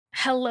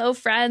Hello,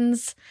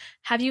 friends.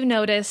 Have you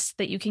noticed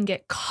that you can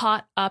get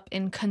caught up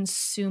in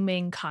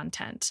consuming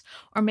content?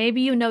 Or maybe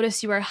you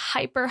notice you are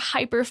hyper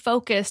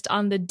focused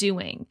on the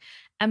doing.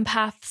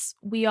 Empaths,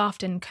 we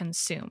often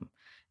consume.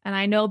 And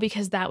I know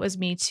because that was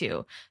me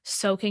too,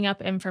 soaking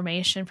up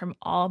information from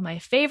all my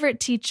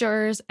favorite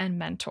teachers and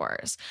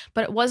mentors.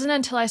 But it wasn't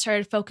until I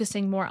started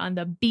focusing more on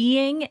the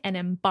being and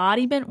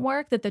embodiment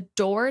work that the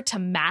door to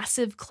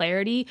massive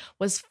clarity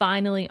was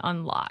finally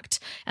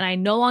unlocked. And I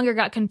no longer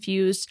got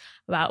confused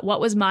about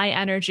what was my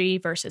energy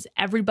versus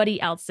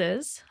everybody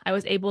else's. I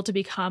was able to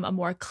become a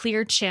more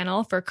clear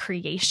channel for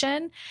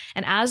creation,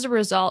 and as a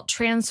result,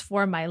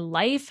 transform my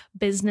life,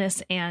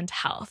 business, and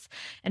health.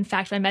 In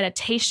fact, my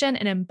meditation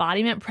and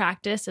embodiment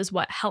practice is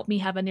what helped me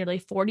have a nearly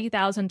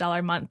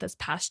 $40,000 month this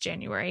past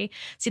January,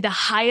 see the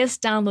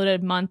highest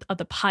downloaded month of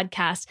the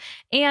podcast,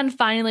 and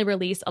finally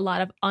release a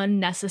lot of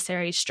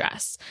unnecessary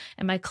stress.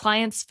 And my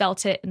clients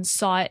felt it and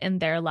saw it in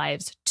their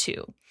lives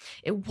too.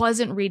 It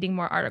wasn't reading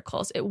more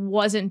articles. It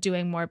wasn't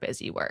doing more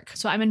busy work.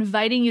 So I'm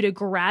inviting you to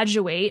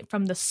graduate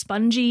from the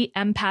spongy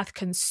empath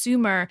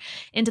consumer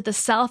into the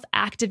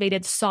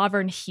self-activated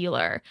sovereign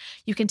healer.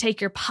 You can take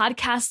your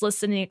podcast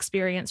listening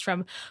experience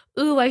from,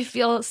 ooh, I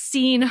feel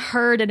seen,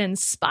 heard, and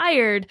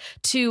inspired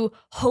to,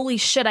 holy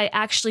shit, I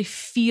actually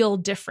feel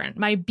different.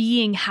 My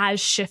being has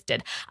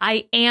shifted.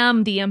 I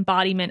am the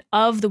embodiment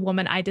of the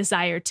woman I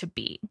desire to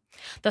be.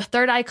 The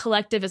Third Eye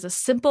Collective is a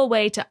simple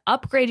way to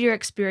upgrade your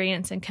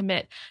experience and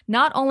commit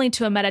not only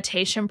to a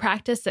meditation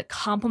practice that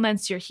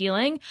complements your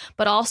healing,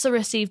 but also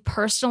receive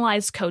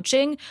personalized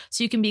coaching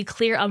so you can be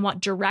clear on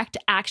what direct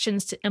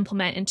actions to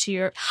implement into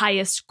your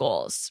highest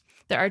goals.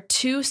 There are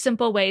two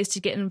simple ways to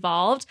get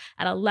involved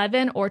at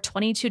 $11 or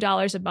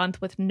 $22 a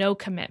month with no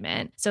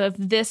commitment. So if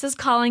this is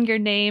calling your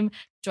name,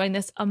 join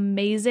this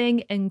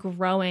amazing and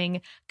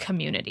growing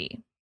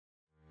community.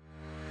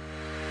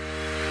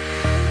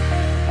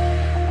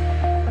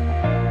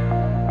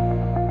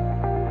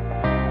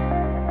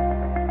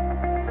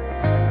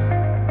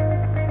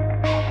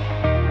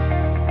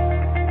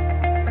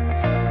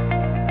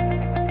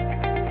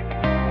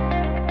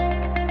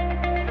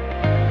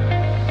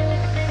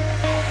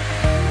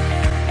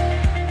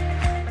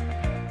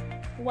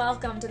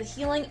 Welcome to the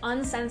Healing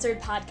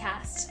Uncensored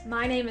podcast.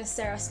 My name is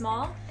Sarah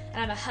Small,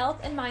 and I'm a health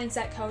and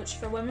mindset coach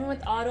for women with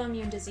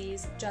autoimmune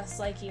disease just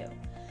like you.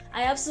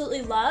 I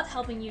absolutely love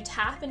helping you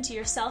tap into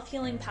your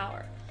self-healing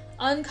power,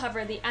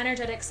 uncover the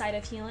energetic side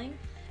of healing,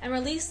 and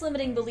release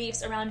limiting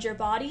beliefs around your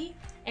body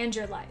and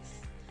your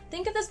life.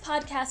 Think of this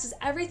podcast as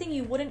everything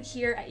you wouldn't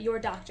hear at your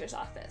doctor's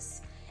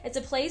office. It's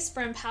a place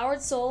for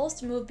empowered souls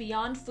to move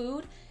beyond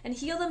food and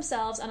heal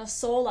themselves on a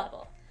soul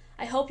level.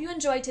 I hope you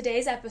enjoyed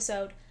today's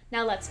episode.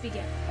 Now let's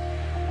begin.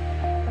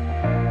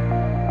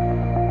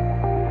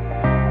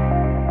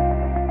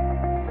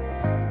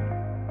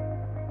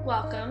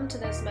 Welcome to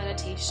this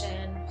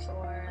meditation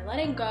for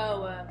letting go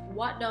of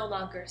what no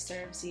longer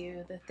serves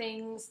you, the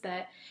things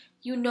that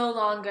you no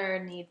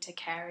longer need to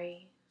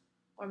carry,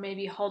 or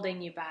maybe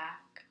holding you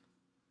back.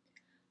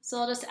 So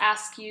I'll just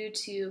ask you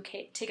to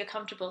take a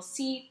comfortable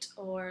seat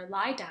or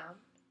lie down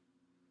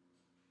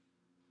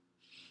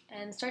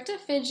and start to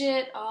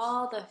fidget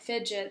all the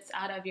fidgets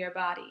out of your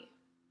body.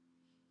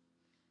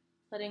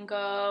 Letting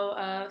go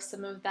of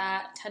some of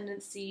that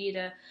tendency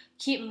to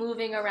keep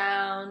moving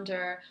around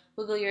or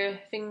wiggle your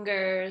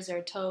fingers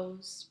or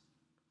toes.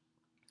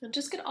 And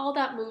just get all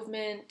that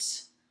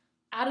movement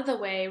out of the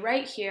way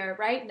right here,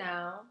 right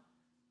now.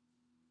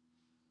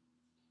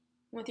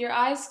 With your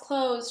eyes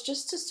closed,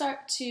 just to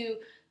start to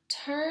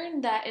turn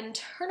that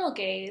internal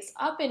gaze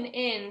up and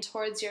in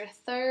towards your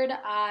third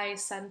eye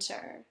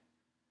center.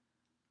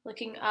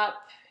 Looking up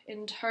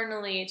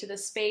internally to the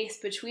space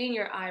between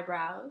your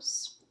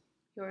eyebrows,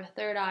 your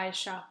third eye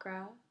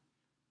chakra,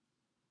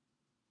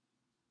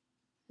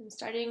 and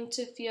starting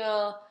to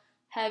feel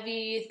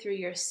heavy through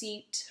your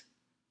seat,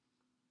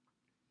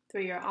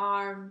 through your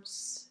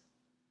arms,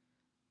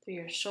 through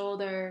your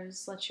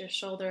shoulders. Let your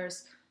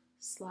shoulders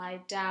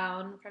slide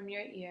down from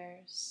your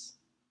ears.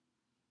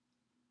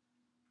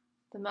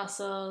 The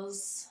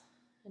muscles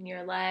in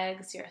your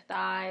legs, your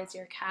thighs,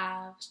 your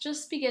calves,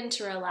 just begin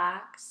to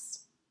relax.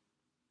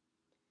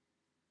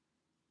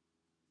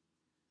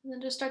 And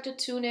then just start to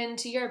tune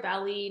into your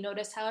belly.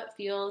 Notice how it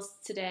feels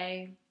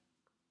today.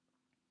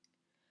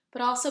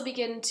 But also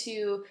begin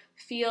to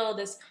feel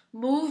this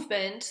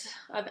movement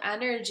of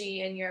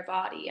energy in your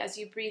body. As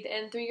you breathe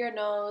in through your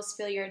nose,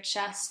 feel your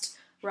chest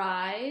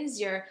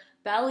rise, your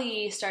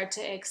belly start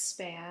to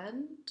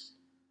expand.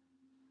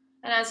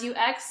 And as you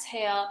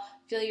exhale,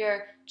 feel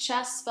your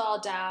chest fall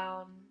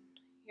down,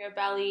 your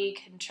belly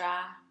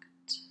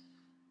contract.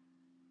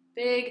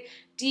 Big,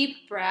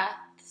 deep breath.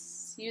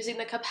 Using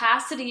the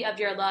capacity of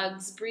your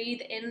lungs,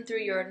 breathe in through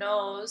your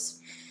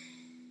nose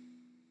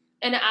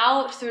and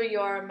out through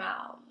your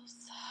mouth.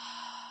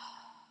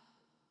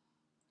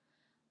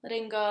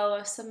 Letting go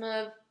of some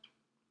of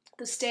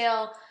the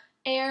stale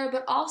air,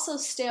 but also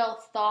stale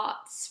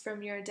thoughts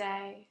from your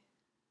day.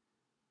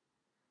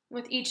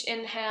 With each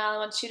inhale, I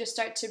want you to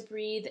start to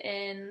breathe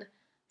in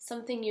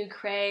something you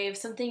crave,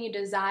 something you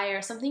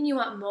desire, something you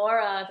want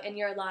more of in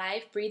your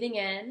life. Breathing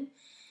in,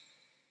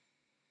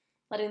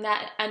 letting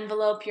that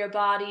envelope your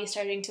body,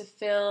 starting to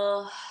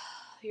fill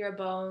your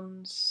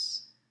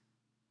bones.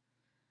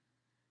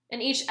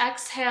 And each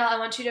exhale, I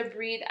want you to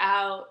breathe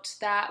out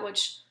that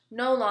which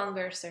no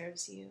longer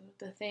serves you,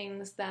 the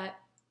things that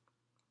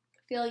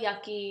feel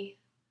yucky,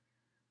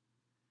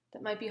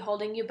 that might be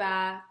holding you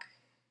back,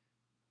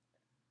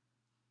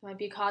 might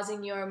be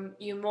causing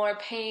you more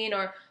pain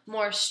or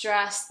more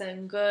stress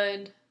than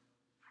good.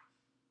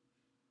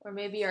 Or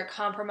maybe you're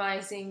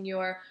compromising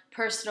your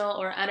personal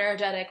or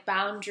energetic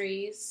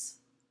boundaries.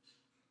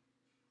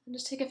 And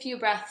just take a few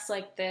breaths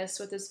like this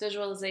with this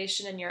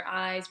visualization in your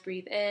eyes.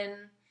 Breathe in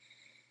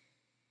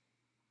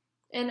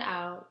and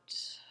out.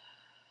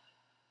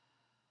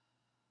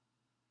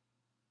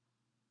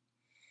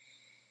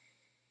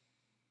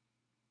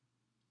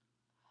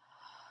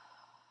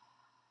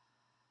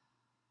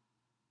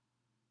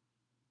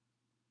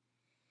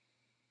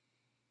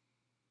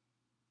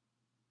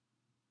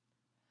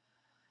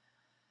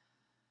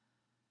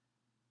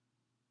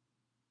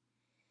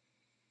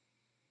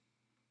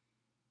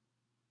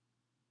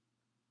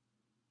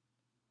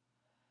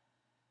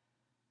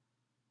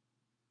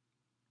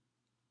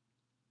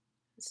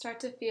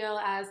 Start to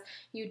feel as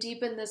you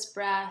deepen this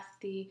breath,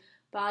 the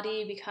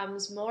body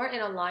becomes more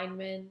in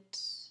alignment.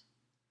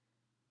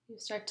 You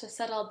start to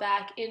settle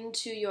back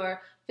into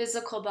your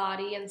physical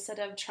body instead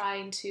of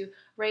trying to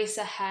race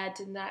ahead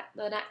to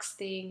the next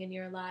thing in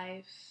your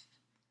life.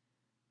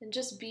 And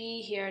just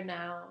be here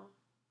now.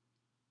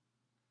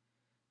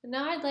 And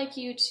now I'd like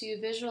you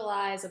to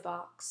visualize a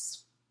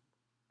box.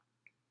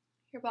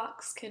 Your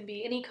box can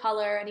be any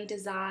color, any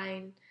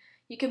design.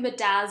 You can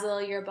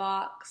bedazzle your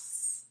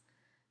box.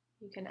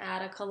 You can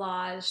add a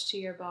collage to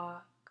your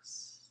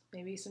box,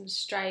 maybe some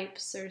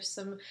stripes or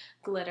some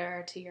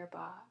glitter to your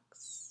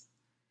box.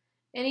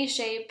 Any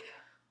shape,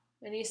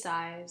 any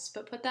size,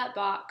 but put that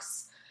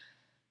box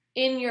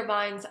in your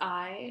mind's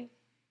eye,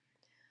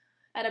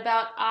 at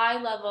about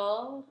eye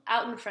level,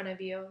 out in front of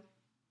you,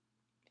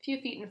 a few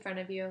feet in front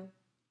of you.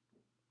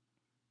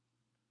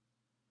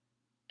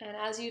 And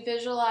as you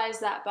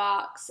visualize that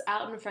box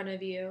out in front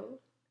of you,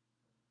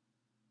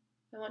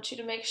 I want you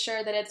to make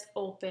sure that it's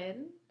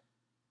open,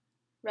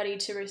 ready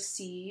to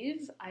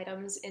receive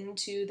items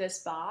into this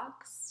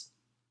box.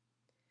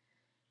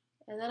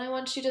 And then I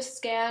want you to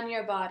scan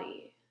your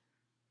body.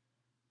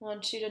 I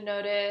want you to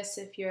notice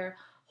if you're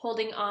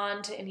holding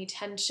on to any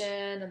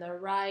tension in the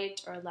right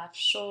or left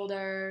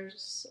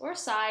shoulders or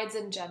sides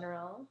in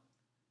general.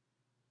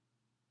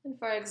 And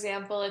for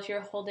example, if you're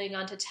holding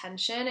on to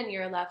tension in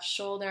your left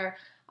shoulder,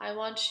 I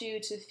want you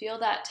to feel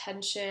that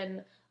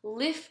tension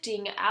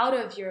lifting out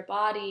of your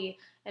body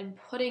and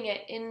putting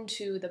it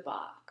into the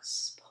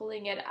box,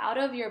 pulling it out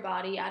of your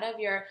body, out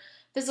of your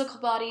physical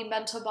body,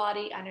 mental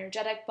body,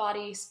 energetic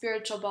body,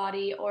 spiritual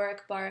body,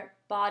 auric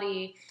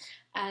body,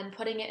 and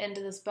putting it into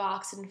this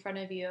box in front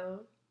of you.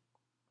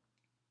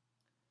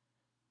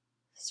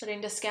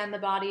 Starting to scan the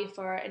body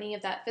for any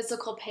of that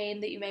physical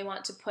pain that you may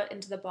want to put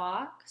into the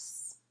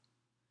box.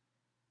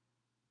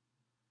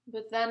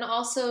 But then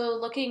also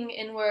looking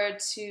inward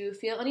to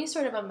feel any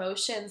sort of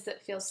emotions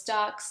that feel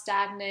stuck,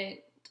 stagnant,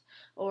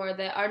 or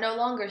that are no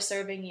longer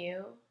serving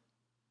you.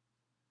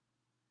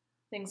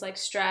 Things like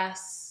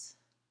stress,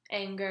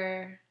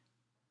 anger,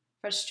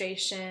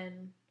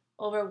 frustration,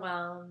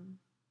 overwhelm,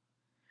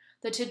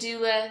 the to-do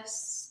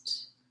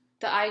list,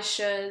 the I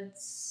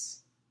shoulds.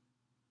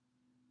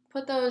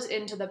 Put those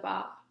into the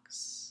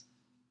box.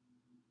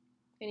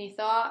 Any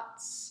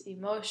thoughts,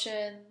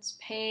 emotions,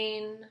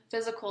 pain,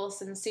 physical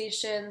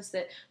sensations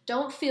that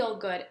don't feel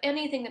good,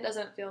 anything that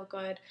doesn't feel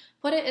good,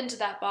 put it into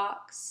that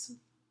box.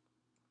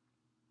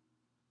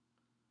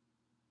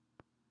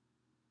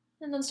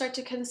 And then start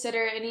to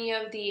consider any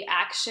of the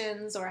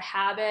actions or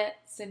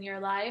habits in your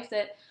life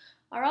that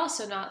are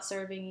also not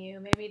serving you.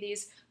 Maybe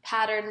these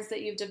patterns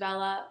that you've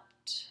developed,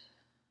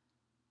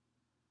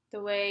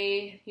 the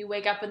way you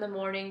wake up in the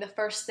morning, the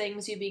first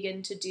things you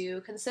begin to do.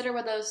 Consider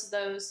whether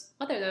those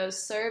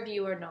serve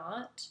you or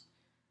not.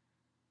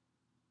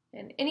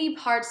 And any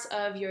parts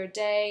of your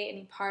day,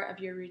 any part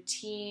of your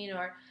routine,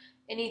 or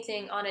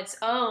anything on its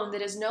own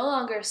that is no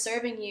longer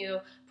serving you,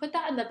 put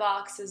that in the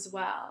box as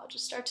well.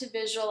 Just start to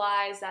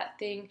visualize that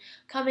thing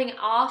coming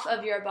off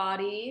of your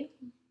body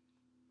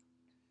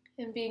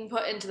and being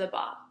put into the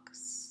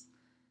box.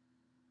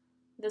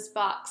 This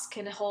box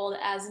can hold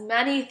as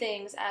many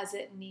things as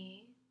it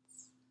needs.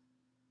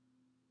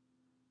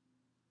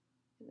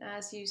 And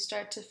as you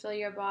start to fill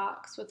your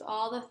box with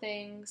all the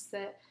things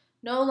that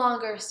no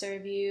longer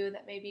serve you,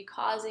 that may be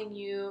causing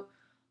you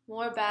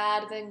more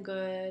bad than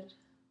good,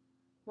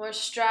 more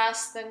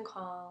stress than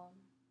calm,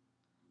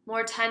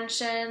 more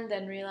tension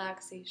than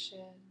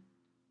relaxation,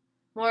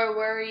 more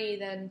worry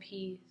than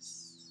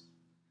peace,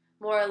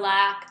 more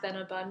lack than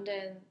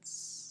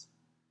abundance.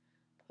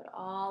 Put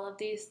all of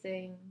these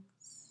things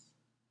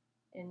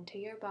into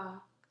your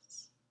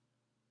box.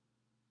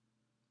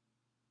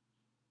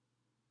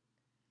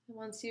 And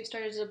once you've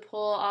started to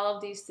pull all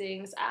of these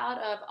things out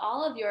of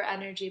all of your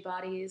energy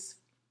bodies,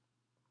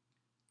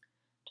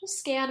 just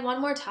scan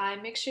one more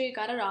time, make sure you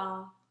got it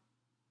all.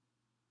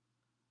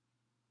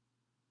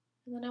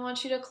 And then I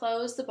want you to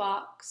close the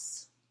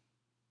box,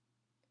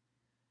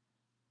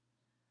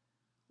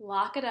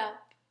 lock it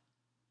up,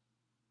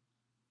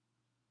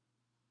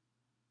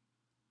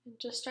 and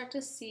just start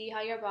to see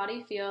how your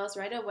body feels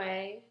right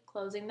away,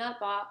 closing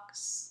that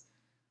box,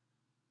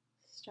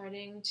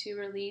 starting to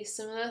release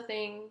some of the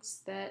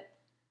things that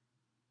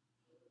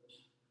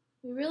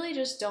we really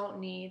just don't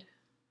need.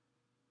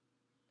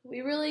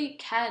 We really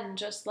can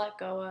just let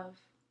go of.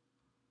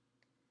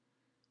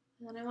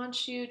 And then I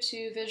want you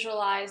to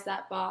visualize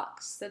that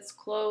box that's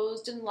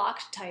closed and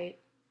locked tight,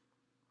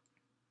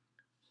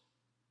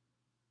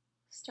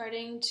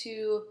 starting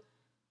to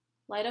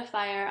light a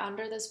fire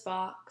under this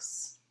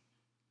box.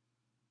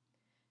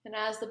 And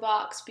as the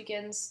box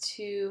begins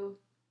to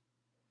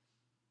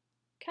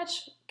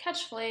catch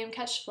flame,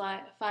 catch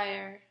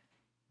fire,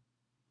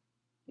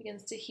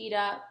 begins to heat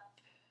up,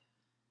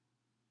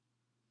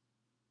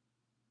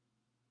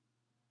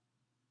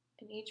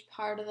 and each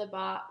part of the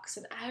box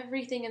and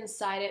everything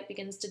inside it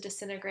begins to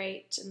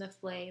disintegrate in the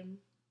flame.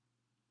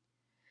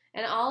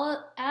 And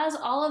as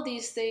all of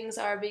these things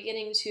are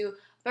beginning to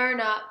burn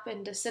up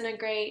and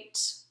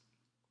disintegrate,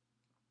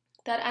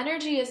 that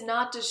energy is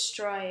not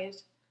destroyed.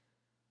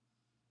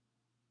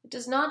 It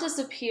does not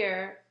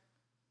disappear.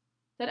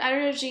 That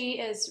energy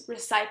is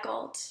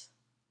recycled.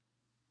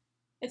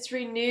 It's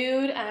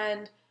renewed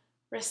and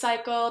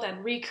recycled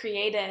and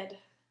recreated.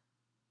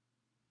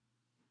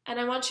 And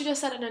I want you to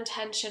set an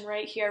intention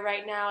right here,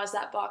 right now, as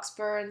that box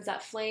burns,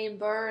 that flame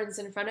burns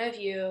in front of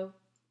you,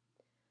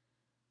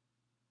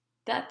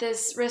 that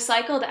this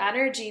recycled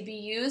energy be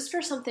used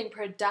for something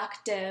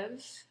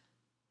productive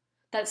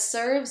that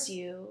serves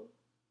you,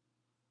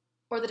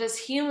 or that is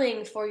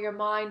healing for your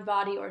mind,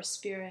 body, or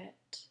spirit.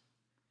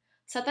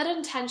 Set that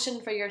intention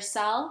for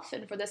yourself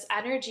and for this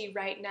energy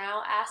right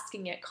now,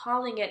 asking it,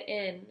 calling it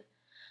in.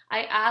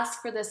 I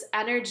ask for this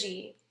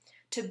energy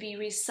to be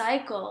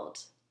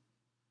recycled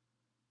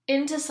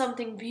into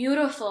something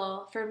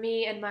beautiful for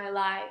me and my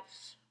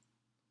life.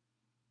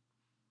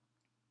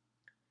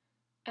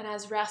 And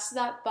as rest of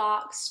that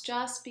box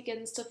just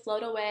begins to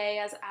float away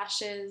as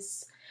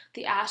ashes,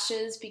 the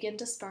ashes begin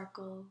to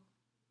sparkle.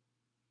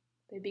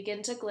 They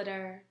begin to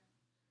glitter.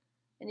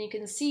 And you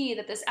can see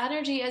that this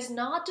energy is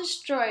not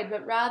destroyed,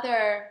 but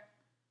rather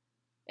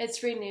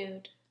it's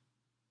renewed.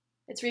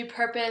 It's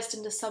repurposed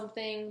into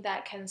something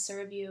that can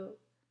serve you.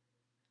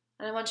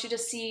 And I want you to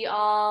see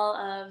all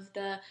of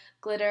the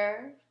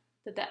glitter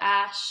that the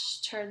ash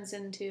turns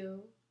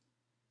into,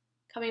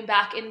 coming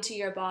back into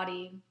your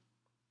body.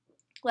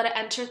 Let it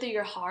enter through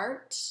your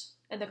heart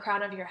and the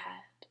crown of your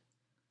head,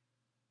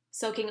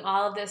 soaking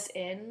all of this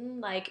in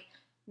like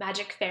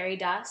magic fairy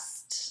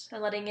dust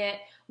and letting it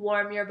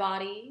warm your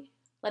body,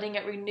 letting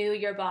it renew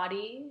your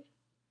body,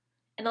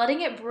 and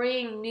letting it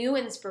bring new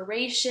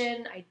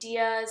inspiration,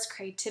 ideas,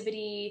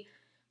 creativity,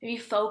 maybe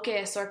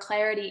focus or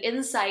clarity,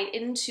 insight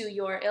into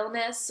your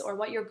illness or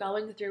what you're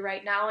going through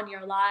right now in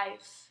your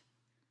life.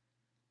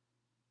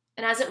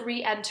 And as it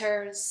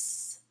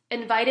re-enters,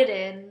 invite it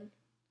in,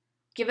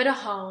 give it a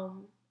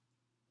home,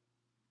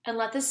 and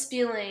let this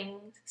feeling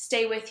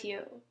stay with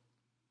you.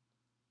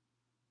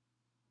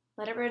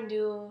 Let it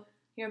renew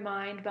your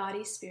mind,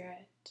 body,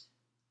 spirit.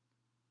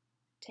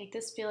 Take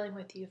this feeling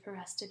with you for the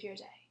rest of your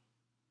day.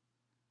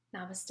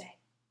 Namaste.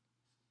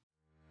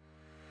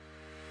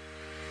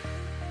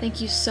 Thank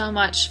you so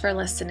much for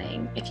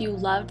listening. If you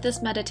loved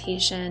this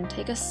meditation,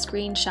 take a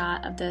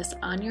screenshot of this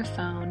on your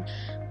phone,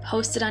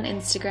 post it on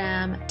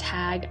Instagram,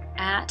 tag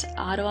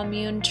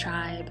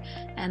 @autoimmunetribe,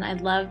 and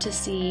I'd love to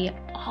see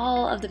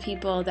all of the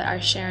people that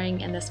are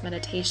sharing in this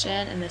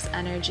meditation and this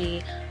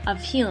energy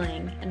of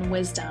healing and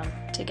wisdom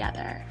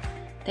together.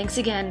 Thanks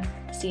again.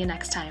 See you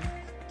next time.